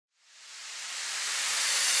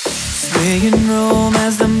Stay in room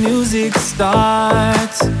as the music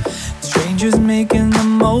starts. Strangers making the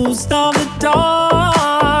most of the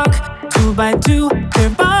dark. Two by two,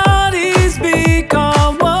 their bodies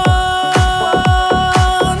become one.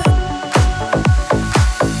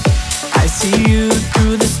 I see you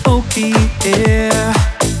through the smoky air.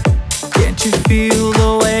 Can't you feel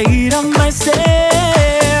the weight of my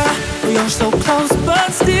stare? We are so close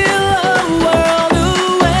but still a world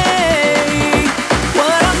away.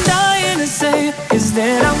 What I'm dying to say is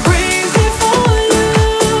that I'm crazy for you.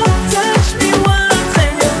 Touch me once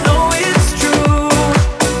and you know it's true.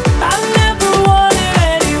 I've never wanted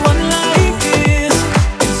anyone like this.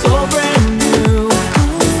 It's so brand new.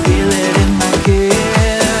 Feel it in my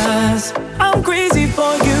kiss. I'm crazy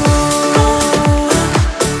for you.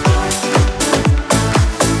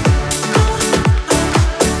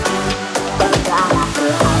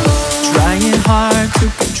 Trying hard to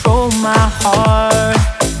control my heart.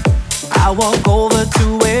 I walk over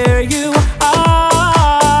to where you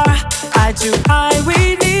are. Eye to eye,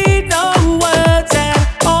 we need no words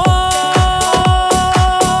at all.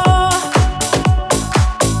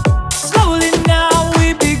 Slowly now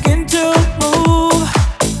we begin to move.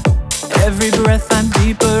 Every breath I'm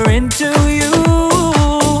deeper into you.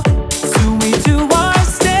 Soon we two are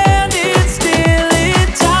standing still in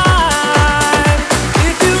time.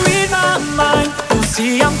 If you read my mind, you'll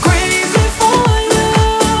see I'm